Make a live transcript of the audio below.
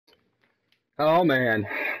Oh man.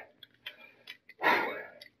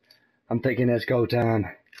 I'm thinking it's go time.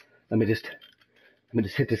 Let me just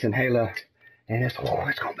hit this inhaler and it's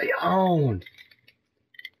gonna be on.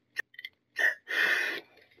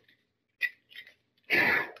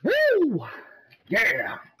 Woo!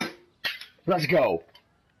 Yeah! Let's go.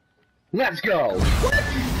 Let's go.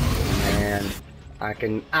 Man, I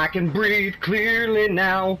can breathe clearly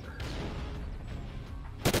now.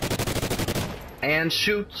 And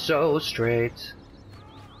shoot so straight.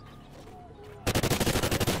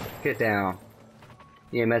 Get down.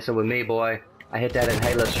 You ain't messing with me, boy. I hit that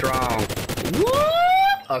inhaler strong. Woo!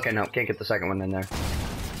 Okay, no, can't get the second one in there.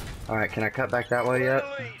 Alright, can I cut back that way yet?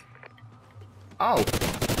 Oh!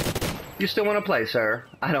 You still want to play, sir?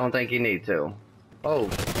 I don't think you need to. Oh,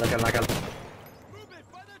 looking like a...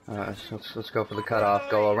 let's go for the cutoff.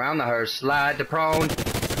 Go around the hearse, slide to prone.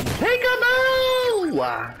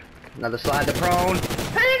 Peekaboo! Another slide to prone.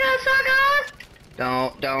 Pega, sucker!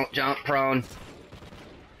 Don't jump prone.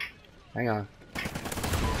 Hang on.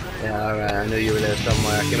 Yeah, alright, I knew you were there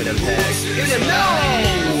somewhere. Give me them tags. Give me them.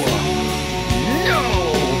 No!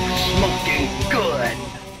 Smoking good!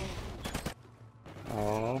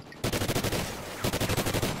 Oh.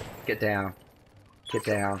 Get down. Get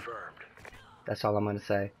down. That's all I'm gonna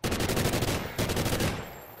say.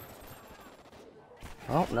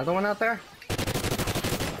 Oh, another one out there?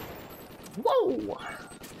 Whoa!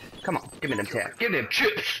 Come on, give me them tags. Give me them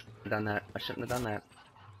chips! Done that. I shouldn't have done that.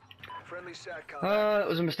 It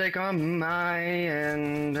was a mistake on my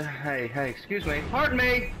end. Hey, excuse me. Pardon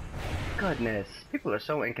me! Goodness, people are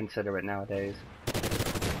so inconsiderate nowadays.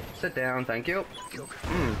 Sit down, thank you.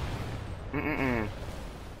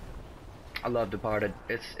 I love Departed.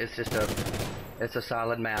 It's just a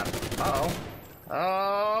solid map. Uh-oh.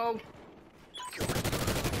 Oh!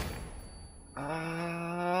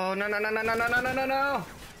 Oh, no!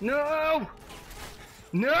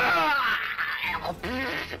 No!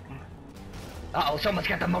 Uh-oh, someone's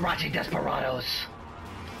got the Marachi Desperados.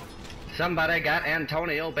 Somebody got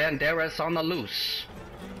Antonio Banderas on the loose.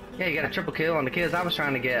 Yeah, you got a triple kill on the kids I was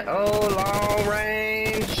trying to get. Oh, long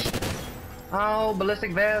range. Oh,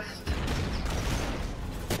 ballistic vest.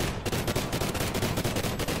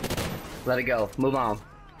 Let it go. Move on.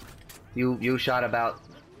 You shot about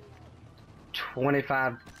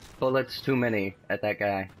 25 bullets too many at that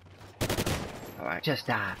guy. Alright, just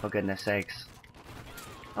die, for goodness sakes.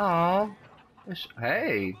 Oh.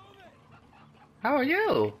 Hey. How are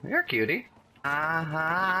you? You're a cutie.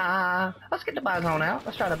 Let's get the Bizone out.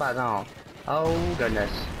 Let's try the Bizone. Oh,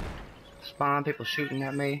 goodness. Spawn people shooting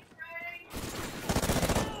at me.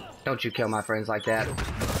 Don't you kill my friends like that.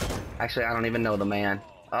 Actually, I don't even know the man.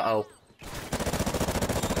 Uh-oh.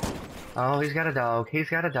 Oh, he's got a dog. He's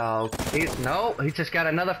got a dog. No, he's just got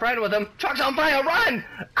another friend with him. Truck's on fire, run!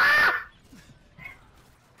 Ah!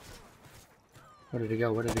 Where did he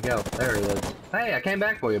go? Where did he go? There he is. Hey, I came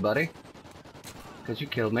back for you, buddy. Because you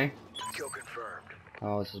killed me. Kill confirmed.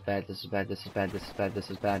 Oh, this is bad. This is bad. This is bad. This is bad. This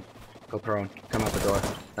is bad. Go prone. Come out the door.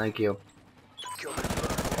 Thank you. Kill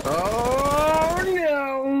confirmed. Oh,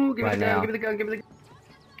 no! Give me the gun. Give me the gun. Give me the gun.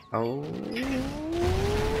 Oh.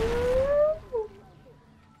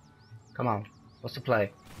 Come on. What's the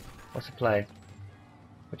play? What's the play?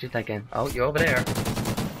 What you thinking? Oh, you're over there.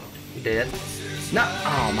 You did. No!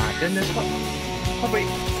 Oh my goodness. What? Oh, wait.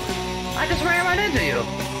 I just ran right into you.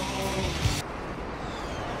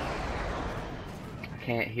 I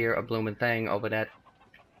can't hear a blooming thing over that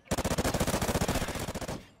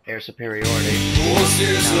air superiority.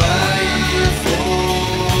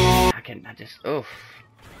 I just. Oof.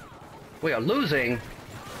 We are losing.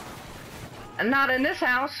 And not in this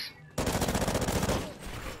house.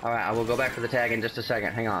 Alright, I will go back for the tag in just a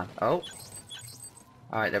second. Hang on. Oh.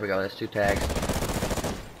 Alright, there we go. There's 2 tags.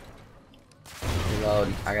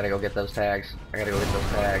 Reload. I gotta go get those tags.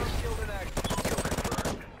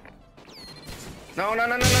 No.